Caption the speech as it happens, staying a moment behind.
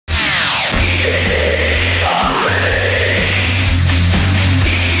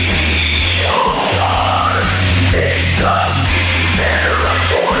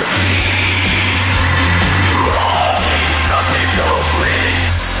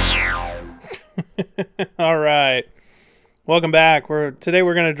All right. Welcome back. Today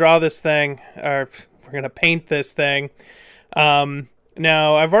we're going to draw this thing, or we're going to paint this thing.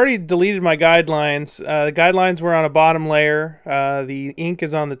 Now, I've already deleted my guidelines. The guidelines were on a bottom layer. The ink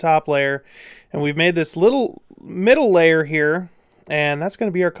is on the top layer. And we've made this little middle layer here, and that's going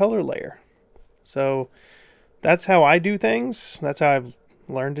to be our color layer. So that's how I do things. That's how I've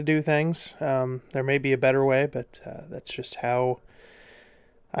learned to do things. There may be a better way, but that's just how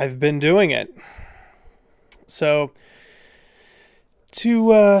I've been doing it. So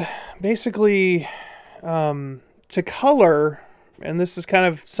to basically to color, and this is kind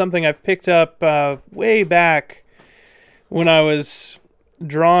of something I've picked up way back when I was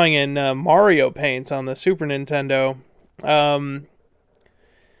drawing in Mario Paint on the Super Nintendo.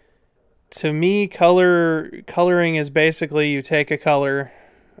 To me, coloring is basically you take a color,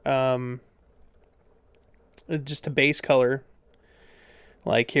 just a base color.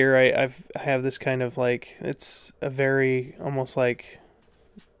 Like here, I have this kind of like, it's a very almost like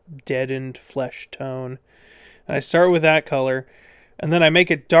deadened flesh tone. And I start with that color, and then I make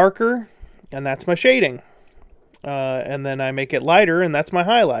it darker, and that's my shading. And then I make it lighter, and that's my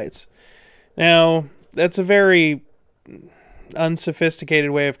highlights. Now, that's a very unsophisticated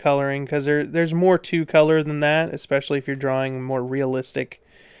way of coloring, because there's more to color than that, especially if you're drawing a more realistic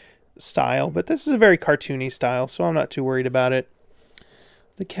style. But this is a very cartoony style, so I'm not too worried about it.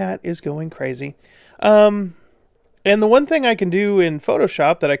 The cat is going crazy. And the one thing I can do in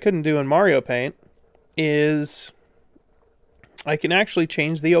Photoshop that I couldn't do in Mario Paint is I can actually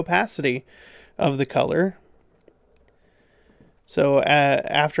change the opacity of the color. So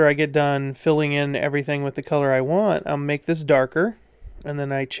after I get done filling in everything with the color I want, I'll make this darker, and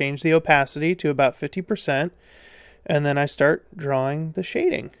then I change the opacity to about 50%, and then I start drawing the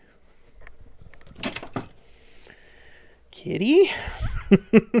shading. Kitty.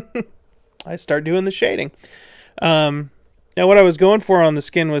 I start doing the shading. Now what I was going for on the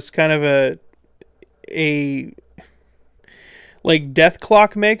skin was kind of a like Death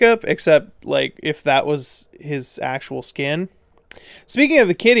Clock makeup, except like if that was his actual skin. Speaking of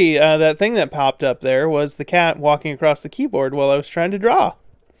the kitty, that thing that popped up there was the cat walking across the keyboard while I was trying to draw.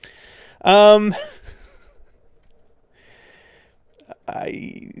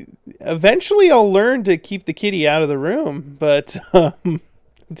 Eventually I'll learn to keep the kitty out of the room, but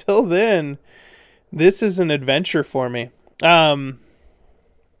until then, this is an adventure for me.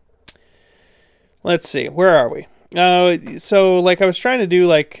 Let's see, where are we? So like I was trying to do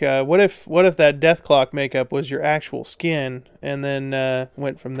like, what if that Death Clock makeup was your actual skin, and then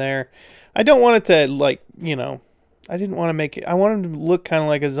went from there. I don't want it to, like, you know, I didn't want to make it, I wanted to look kind of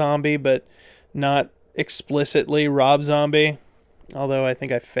like a zombie, but not explicitly Rob Zombie. Although I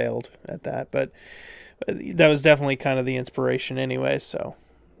think I failed at that, but that was definitely kind of the inspiration anyway, so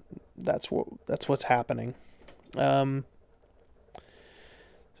that's what's happening. So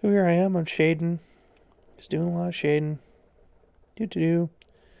here I am, I'm shading. Just doing a lot of shading.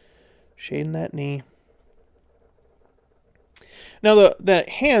 Shading that knee. Now the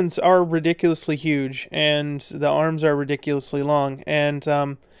hands are ridiculously huge, and the arms are ridiculously long,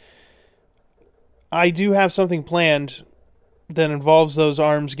 and I do have something planned that involves those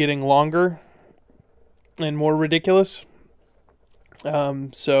arms getting longer and more ridiculous. But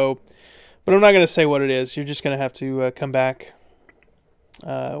I'm not going to say what it is. You're just going to have to come back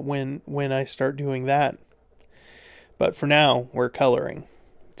when I start doing that. But for now, we're coloring.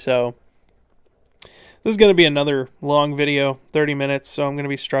 So this is going to be another long video, 30 minutes, so I'm going to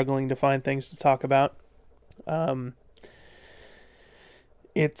be struggling to find things to talk about.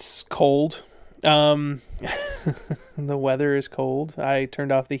 It's cold. The weather is cold. I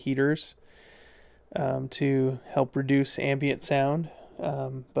turned off the heaters to help reduce ambient sound,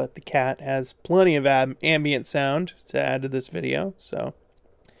 but the cat has plenty of ambient sound to add to this video, so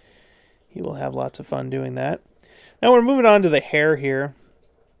he will have lots of fun doing that. Now we're moving on to the hair here.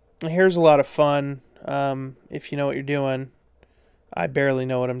 The hair's a lot of fun if you know what you're doing. I barely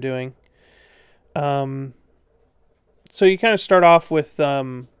know what I'm doing. So you kind of start off with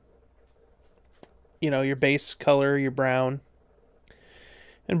you know, your base color, your brown.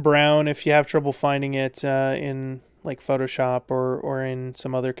 And brown, if you have trouble finding it in like Photoshop or in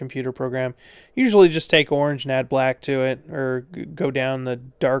some other computer program, usually just take orange and add black to it, or go down the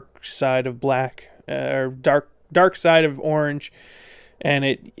dark side of black, or dark side of orange, and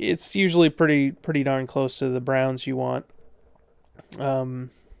it's usually pretty darn close to the browns you want.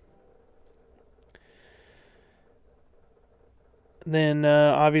 Then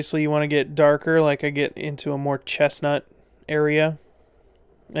obviously you want to get darker, like I get into a more chestnut area.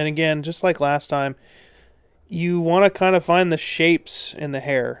 And again, just like last time, you want to kind of find the shapes in the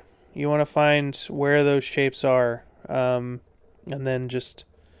hair. You want to find where those shapes are, and then just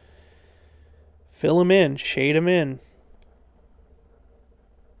fill them in, shade them in.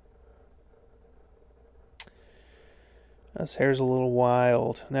 This hair's a little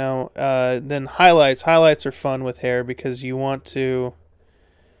wild. Now, then highlights. Highlights are fun with hair because you want to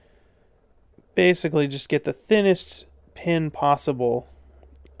basically just get the thinnest pin possible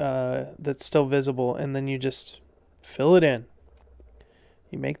that's still visible, and then you just fill it in.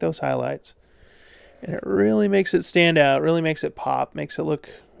 You make those highlights, and it really makes it stand out, really makes it pop, makes it look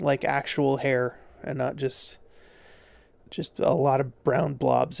like actual hair and not just a lot of brown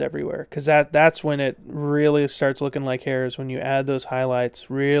blobs everywhere. Because that's when it really starts looking like hair, is when you add those highlights,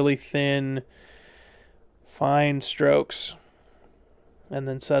 really thin, fine strokes, and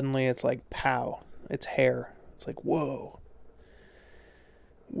then suddenly it's like, pow, it's hair. It's like, whoa.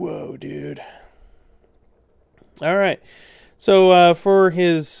 Whoa, dude. All right. So for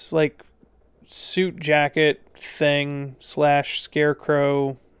his like suit jacket thing /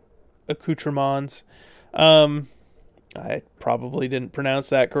 scarecrow accoutrements, I probably didn't pronounce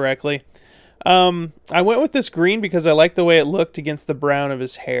that correctly. I went with this green because I like the way it looked against the brown of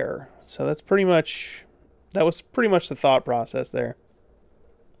his hair. So that was pretty much the thought process there.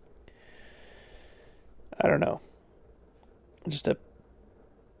 I don't know. Just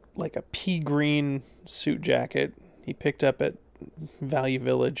like a pea green suit jacket he picked up at Value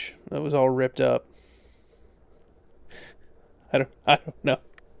Village that was all ripped up. I don't know.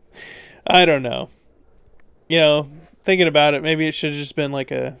 I don't know. You know, thinking about it, maybe it should have just been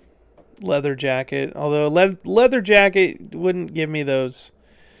like a leather jacket. Although a leather jacket wouldn't give me those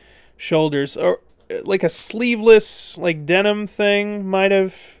shoulders. Or like a sleeveless like denim thing might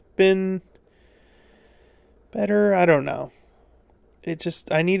have been better. I don't know.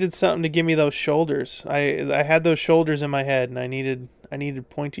 I needed something to give me those shoulders. I had those shoulders in my head, and I needed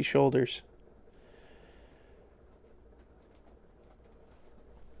pointy shoulders.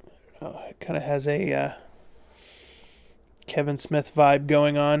 Oh, it kind of has a Kevin Smith vibe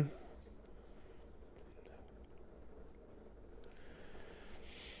going on.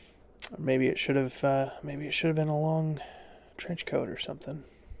 Or maybe it should have been a long trench coat or something.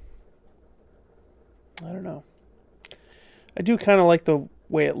 I don't know. I do kind of like the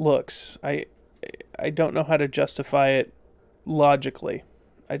way it looks. I don't know how to justify it logically.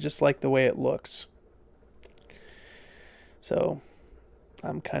 I just like the way it looks. So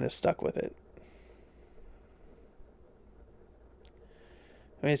I'm kind of stuck with it.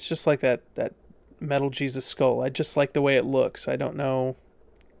 I mean, it's just like that Metal Jesus skull. I just like the way it looks. I don't know.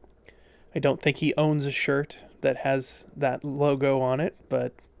 I don't think he owns a shirt that has that logo on it,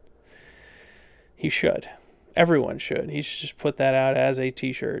 but he should. Everyone should. He should just put that out as a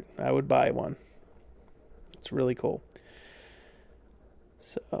t-shirt. I would buy one. It's really cool.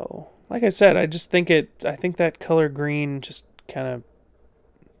 So, like I said, I think that color green just kind of,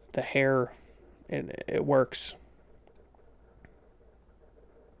 the hair, it works.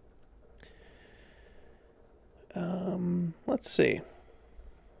 Let's see.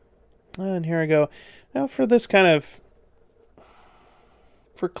 And here I go. Now for this kind of,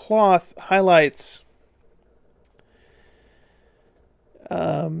 for cloth highlights,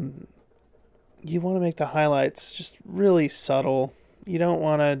 you want to make the highlights just really subtle. You don't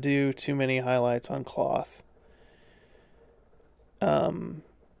want to do too many highlights on cloth.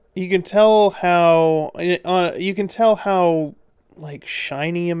 You can tell how like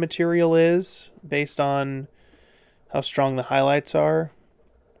shiny a material is based on how strong the highlights are.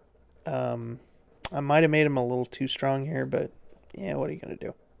 I might have made them a little too strong here, but yeah, what are you gonna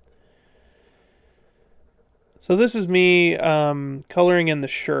do? So this is me coloring in the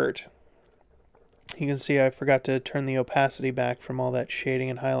shirt. You can see I forgot to turn the opacity back from all that shading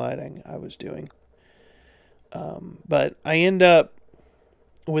and highlighting I was doing. But I end up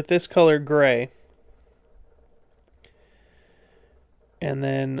with this color gray. And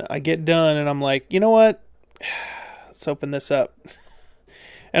then I get done and I'm like, you know what? Let's open this up.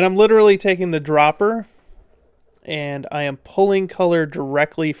 And I'm literally taking the dropper and I am pulling color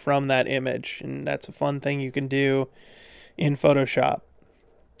directly from that image. And that's a fun thing you can do in Photoshop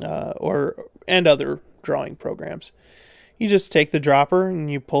and other drawing programs. You just take the dropper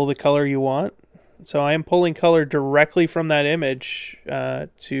and you pull the color you want. So I am pulling color directly from that image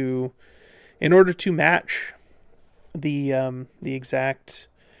in order to match the exact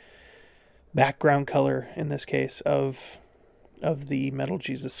background color, in this case, of the Metal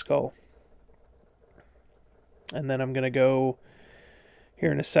Jesus skull. And then I'm going to go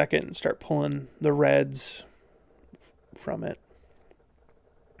here in a second and start pulling the reds from it.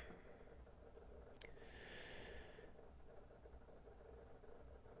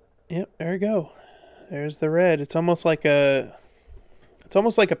 Yep, there we go. There's the red. It's almost like a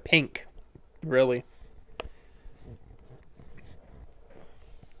pink, really.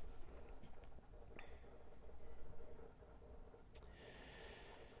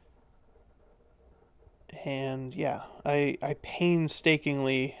 And yeah, I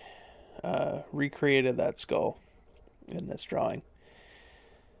painstakingly recreated that skull in this drawing.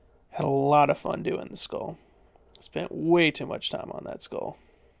 Had a lot of fun doing the skull. Spent way too much time on that skull.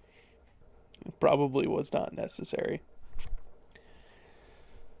 It probably was not necessary.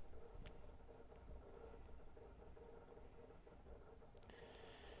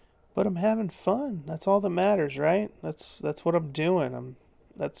 But I'm having fun. That's all that matters, right? That's what I'm doing.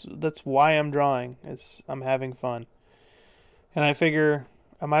 That's why I'm drawing. I'm having fun. And I figure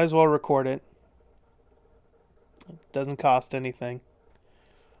I might as well record it. It doesn't cost anything.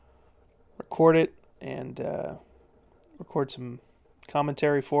 Record it and record some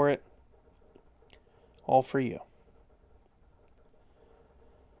commentary for it. All for you.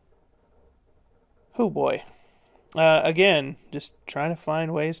 Oh boy. Again, just trying to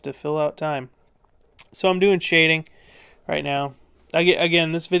find ways to fill out time. So I'm doing shading right now.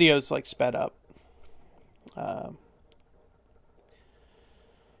 Again, this video is like sped up. And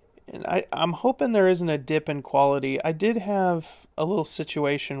I'm hoping there isn't a dip in quality. I did have a little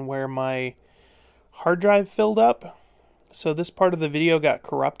situation where my hard drive filled up. So this part of the video got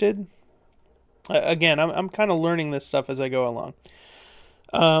corrupted. Again, I'm kind of learning this stuff as I go along.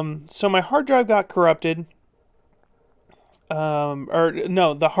 So my hard drive got corrupted. Or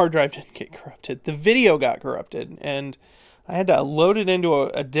no, the hard drive didn't get corrupted. The video got corrupted, and I had to load it into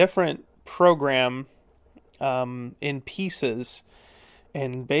a different program in pieces,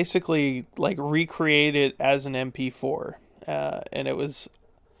 and basically like recreate it as an MP4. And it was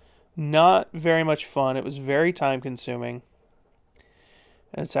not very much fun. It was very time consuming.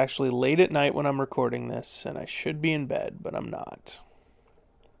 And it's actually late at night when I'm recording this, and I should be in bed, but I'm not.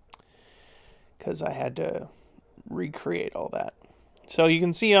 Because I had to recreate all that. So you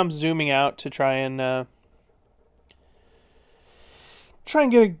can see I'm zooming out to try and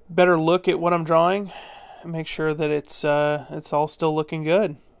get a better look at what I'm drawing and make sure that it's all still looking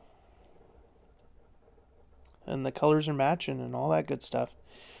good. And the colors are matching and all that good stuff.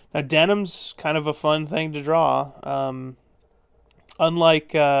 Now denim's kind of a fun thing to draw.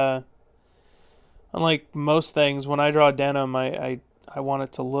 Unlike most things, when I draw denim, I want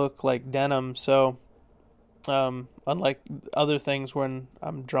it to look like denim. So, unlike other things when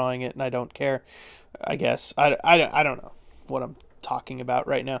I'm drawing it and I don't care, I guess. I don't know what I'm talking about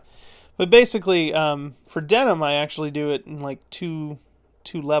right now. But basically, for denim, I actually do it in like two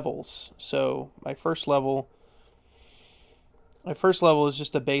levels. So my first level is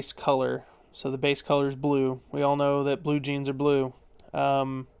just a base color. So the base color is blue. We all know that blue jeans are blue.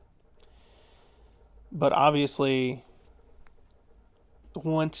 But obviously,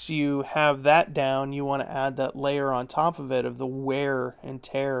 once you have that down, you want to add that layer on top of it of the wear and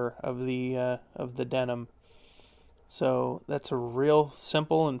tear of the denim. So that's a real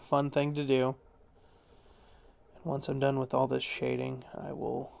simple and fun thing to do. And once I'm done with all this shading,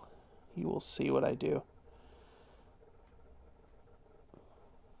 you will see what I do.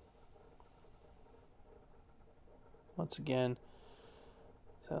 Once again,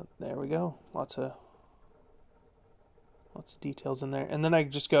 so there we go. Lots of details in there. And then I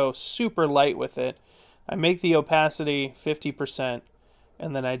just go super light with it. I make the opacity 50%,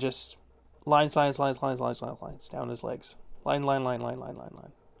 and then I just lines down his legs. Line.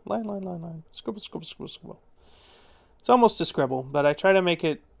 Scribble. It's almost a scribble, but I try to make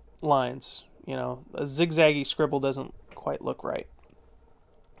it lines. You know, a zigzaggy scribble doesn't quite look right.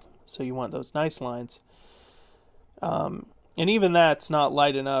 So you want those nice lines. And even that's not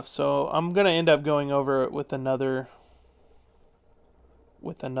light enough, so I'm going to end up going over it with another,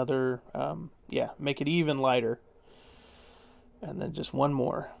 make it even lighter. And then just one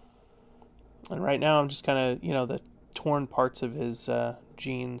more. And right now I'm just kind of, the torn parts of his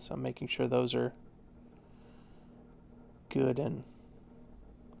jeans, I'm making sure those are good and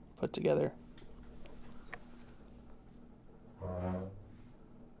put together.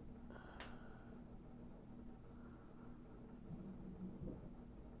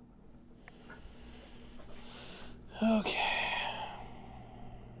 Okay.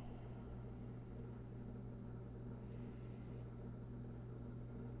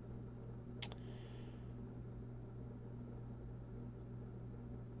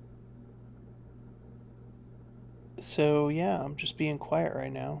 So, yeah, I'm just being quiet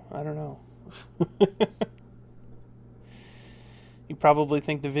right now. I don't know. You probably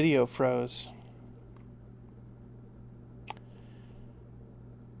think the video froze.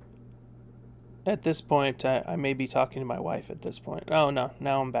 At this point, I may be talking to my wife at this point. Oh no,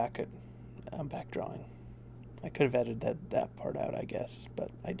 now I'm back drawing. I could have edited that part out, I guess, but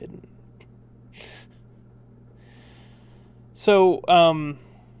I didn't. So,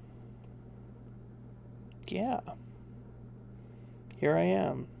 yeah. Here I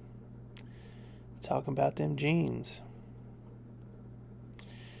am. Talking about them jeans.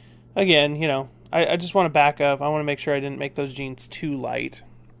 Again, you know, I just want to back up. I want to make sure I didn't make those jeans too light.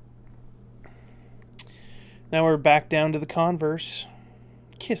 Now we're back down to the Converse.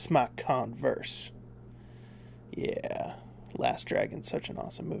 Kiss my Converse. Yeah. Last Dragon's such an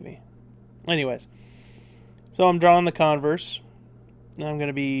awesome movie. Anyways. So I'm drawing the Converse. Now I'm going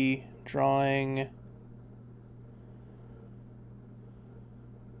to be drawing...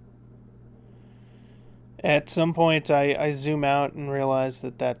 At some point, I zoom out and realize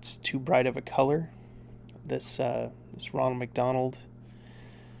that that's too bright of a color. This Ronald McDonald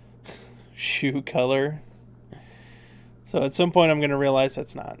shoe color. So at some point, I'm going to realize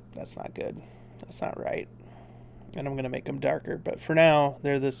that's not good. That's not right, and I'm going to make them darker. But for now,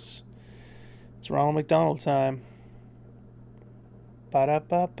 they're this. It's Ronald McDonald time. Ba da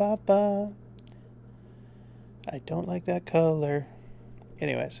ba ba ba. I don't like that color.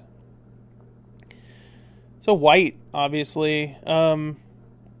 Anyways. So white, obviously. Now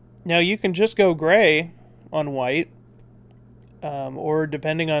you can just go gray on white, or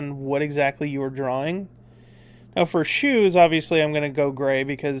depending on what exactly you're drawing. Now for shoes, obviously I'm going to go gray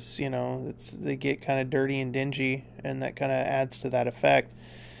because, you know, they get kind of dirty and dingy, and that kind of adds to that effect.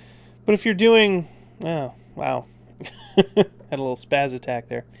 But if you're doing... Oh, wow. Had a little spaz attack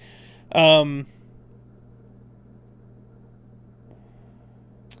there.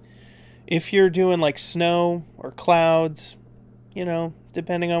 If you're doing like snow or clouds, you know,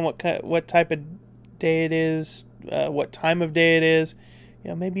 depending on what type of day it is, what time of day it is, you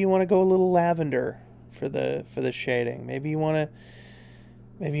know, maybe you want to go a little lavender for the shading. Maybe you want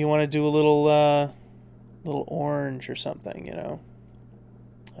to do a little orange or something, you know.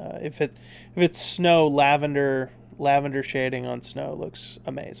 If it's snow, lavender shading on snow looks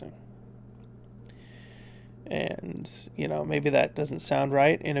amazing. And, you know, maybe that doesn't sound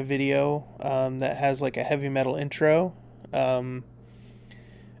right in a video that has like a heavy metal intro about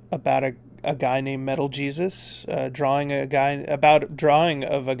a guy named Metal Jesus, drawing of a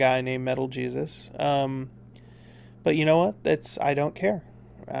guy named Metal Jesus. But you know what? I don't care.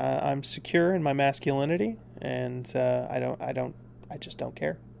 I'm secure in my masculinity, and I just don't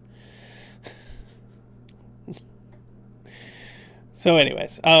care. So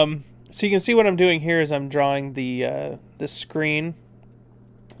anyways, so you can see what I'm doing here is I'm drawing the screen,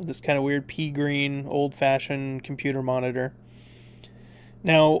 this kind of weird pea green, old-fashioned computer monitor.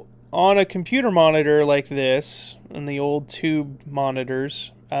 Now, on a computer monitor like this, and the old tube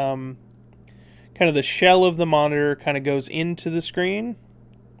monitors, kind of the shell of the monitor kind of goes into the screen.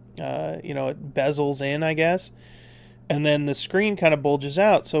 You know, it bezels in, I guess. And then the screen kind of bulges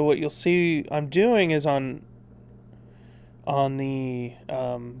out. So what you'll see I'm doing is on the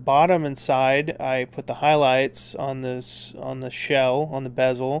bottom and side, I put the highlights on the shell, on the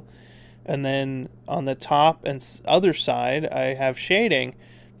bezel, and then on the top and other side I have shading.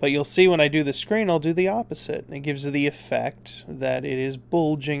 But you'll see when I do the screen, I'll do the opposite. It gives the effect that it is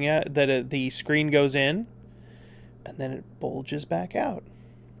bulging out, that the screen goes in, and then it bulges back out.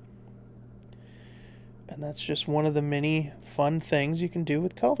 And that's just one of the many fun things you can do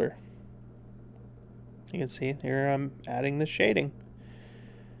with color. You can see here I'm adding the shading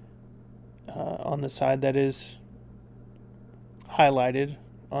on the side that is highlighted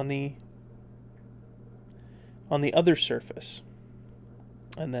on the other surface.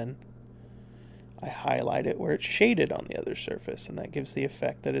 And then I highlight it where it's shaded on the other surface, and that gives the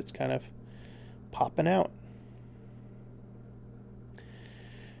effect that it's kind of popping out.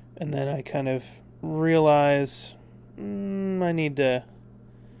 And then I kind of realize I need to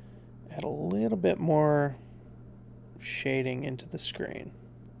add a little bit more shading into the screen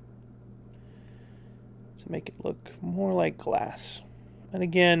to make it look more like glass. And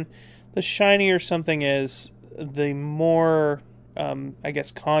again, the shinier something is, the more I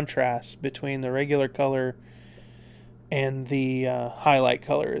guess contrast between the regular color and the highlight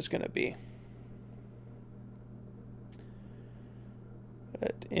color is going to be.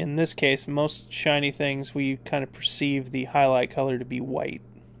 But in this case, most shiny things, we kind of perceive the highlight color to be white.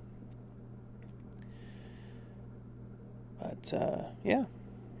 But yeah,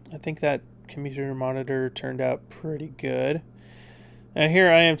 I think that computer monitor turned out pretty good. Now here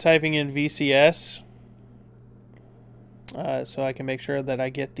I am typing in VCS, so I can make sure that I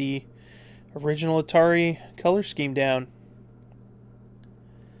get the original Atari color scheme down.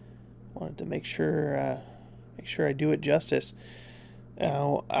 Wanted to make sure I do it justice.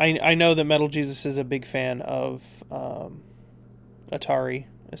 I know that Metal Jesus is a big fan of Atari,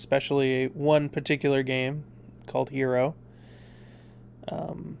 especially one particular game called Hero.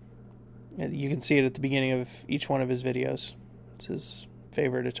 You can see it at the beginning of each one of his videos. It's his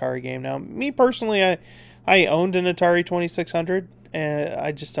favorite Atari game. Now, me personally, I owned an Atari 2600, and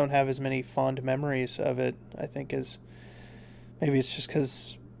I just don't have as many fond memories of it. I think as maybe it's just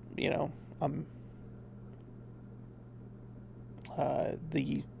because, I'm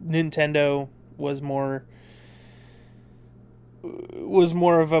the Nintendo was more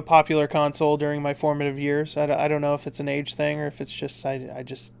of a popular console during my formative years. I don't know if it's an age thing or if it's just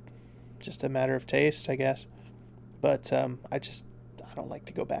just a matter of taste, I guess. But I don't like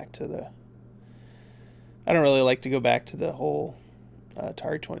to go back to the. I don't really like to go back to the whole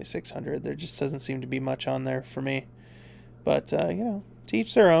Atari 2600. There just doesn't seem to be much on there for me. But to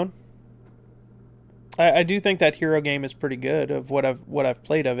each their own. I do think that Hero game is pretty good of what I've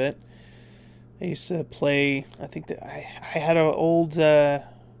played of it. I used to play. I think that I had an old. I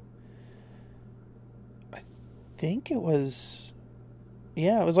think it was.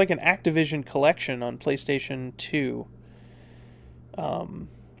 Yeah, it was like an Activision collection on PlayStation 2.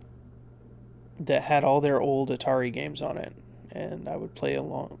 That had all their old Atari games on it, and I would play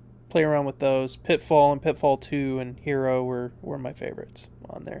around with those. Pitfall and Pitfall 2 and Hero were my favorites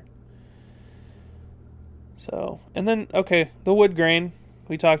on there. So, and then the wood grain.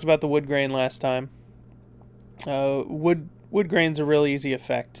 We talked about the wood grain last time. Wood grain's a really easy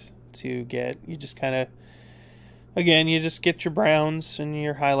effect to get. You just kind of, again, you just get your browns and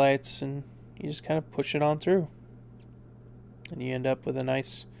your highlights, and you just kind of push it on through, and you end up with a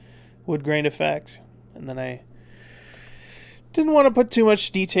nice wood grain effect. And then I didn't want to put too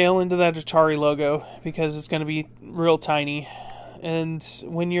much detail into that Atari logo because it's going to be real tiny, and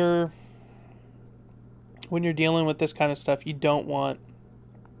when you're dealing with this kind of stuff, you don't want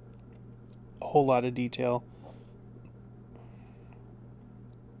a whole lot of detail.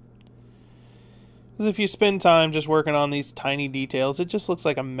 Because if you spend time just working on these tiny details, it just looks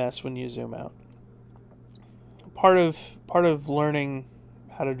like a mess when you zoom out. Part of learning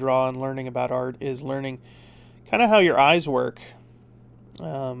how to draw and learning about art is learning kind of how your eyes work.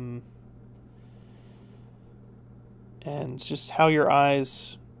 And just how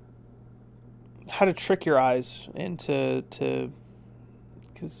to trick your eyes into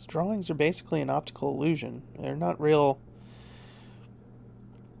because drawings are basically an optical illusion. They're not real.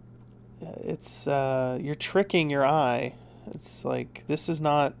 It's you're tricking your eye. It's like, this is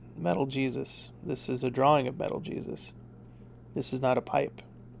not Metal Jesus. This is a drawing of Metal Jesus. This is not a pipe.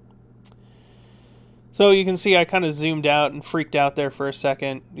 So you can see I kind of zoomed out and freaked out there for a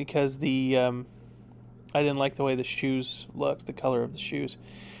second because I didn't like the way the shoes looked, the color of the shoes.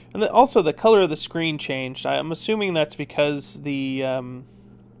 And also the color of the screen changed. I'm assuming that's because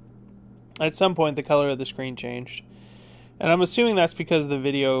at some point the color of the screen changed. And I'm assuming that's because the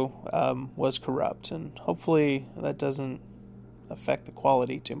video was corrupt. And hopefully that doesn't affect the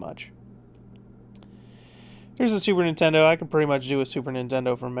quality too much. Here's a Super Nintendo. I can pretty much do a Super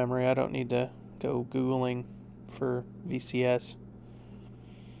Nintendo from memory. I don't need to go Googling for VCS.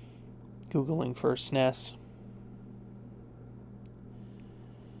 Googling for SNES.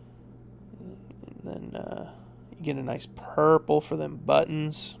 And then you get a nice purple for them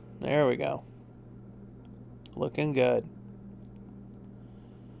buttons. There we go. Looking good.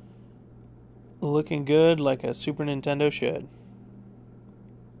 Looking good like a Super Nintendo should.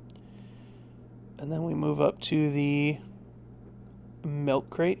 And then we move up to the milk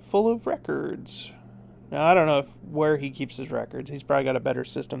crate full of records. Now, I don't know where he keeps his records. He's probably got a better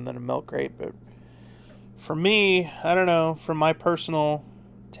system than a milk crate, but for me, I don't know, from my personal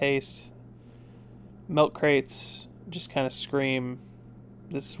taste, milk crates just kind of scream,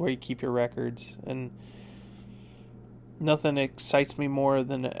 this is where you keep your records. And nothing excites me more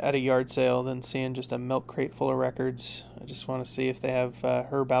than at a yard sale than seeing just a milk crate full of records. I just want to see if they have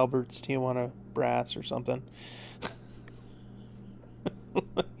Herb Albert's Tijuana Brass or something.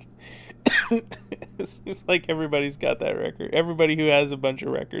 It seems like everybody's got that record. Everybody who has a bunch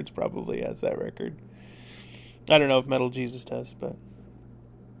of records probably has that record. I don't know if Metal Jesus does, but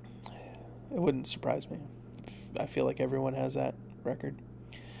it wouldn't surprise me. I feel like everyone has that record.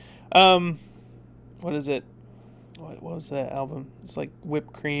 What is it? What was that album? It's like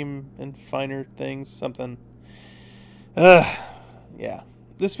Whipped Cream and Finer Things, something. Yeah.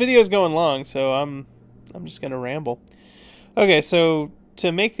 This video is going long, so I'm just gonna ramble. Okay, so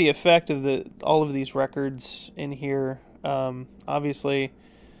to make the effect of all of these records in here, obviously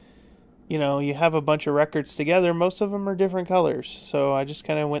you know, you have a bunch of records together, most of them are different colors. So I just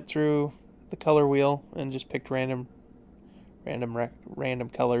kind of went through the color wheel and just picked random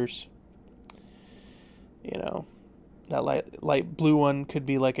colors. You know, that light blue one could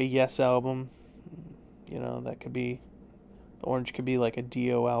be like a Yes album. You know, that could be, the orange could be like a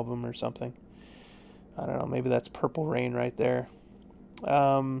Dio album or something. I don't know, maybe that's Purple Rain right there.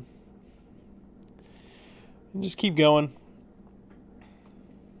 And just keep going.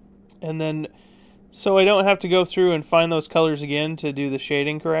 And then, so I don't have to go through and find those colors again to do the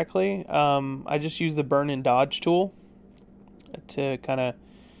shading correctly. I just use the burn and dodge tool to kind of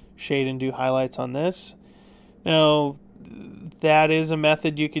shade and do highlights on this. Now, that is a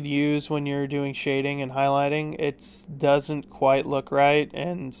method you could use when you're doing shading and highlighting. It doesn't quite look right,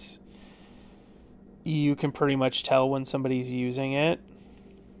 and you can pretty much tell when somebody's using it.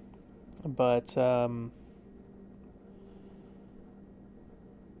 But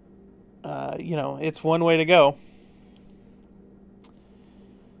you know, it's one way to go.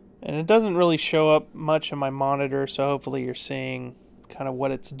 And it doesn't really show up much on my monitor, so hopefully you're seeing kind of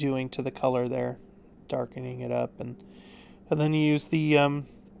what it's doing to the color there, darkening it up. And then you use the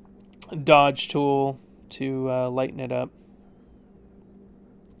dodge tool to lighten it up.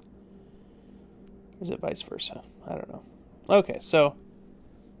 Or is it vice versa? I don't know. Okay, so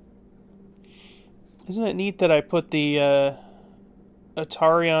isn't it neat that I put the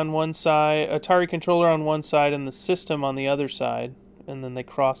Atari on one side, Atari controller on one side, and the system on the other side, and then they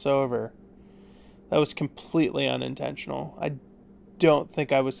cross over? That was completely unintentional. I don't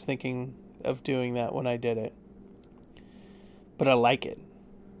think I was thinking of doing that when I did it, but I like it.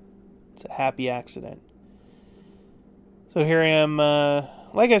 It's a happy accident. So here I am.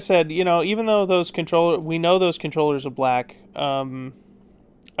 Like I said, you know, even though we know those controllers are black,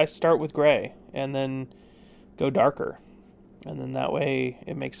 I start with gray and then go darker. And then that way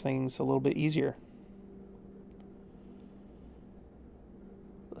it makes things a little bit easier.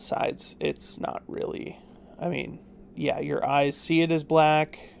 The sides, it's not really, I mean, yeah, your eyes see it as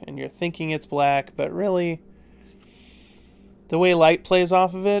black and you're thinking it's black, but really the way light plays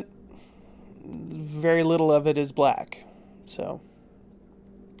off of it, very little of it is black. So,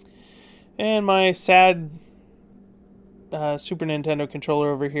 and my sad Super Nintendo controller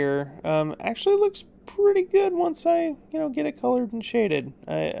over here actually looks pretty good once I, you know, get it colored and shaded.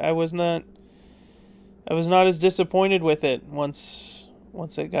 I was not as disappointed with it once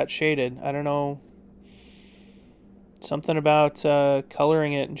it got shaded. I don't know, something about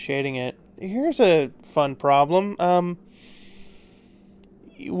coloring it and shading it. Here's a fun problem.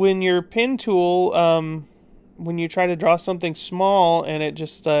 When your pen tool, when you try to draw something small and it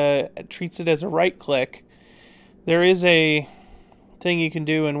just treats it as a right click, there is a thing you can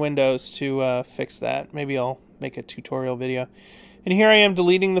do in Windows to fix that. Maybe I'll make a tutorial video. And here I am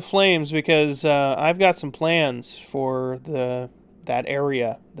deleting the flames because I've got some plans for that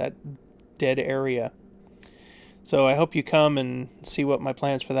area, that dead area. So I hope you come and see what my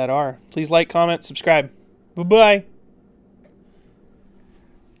plans for that are. Please like, comment, subscribe. Bye-bye.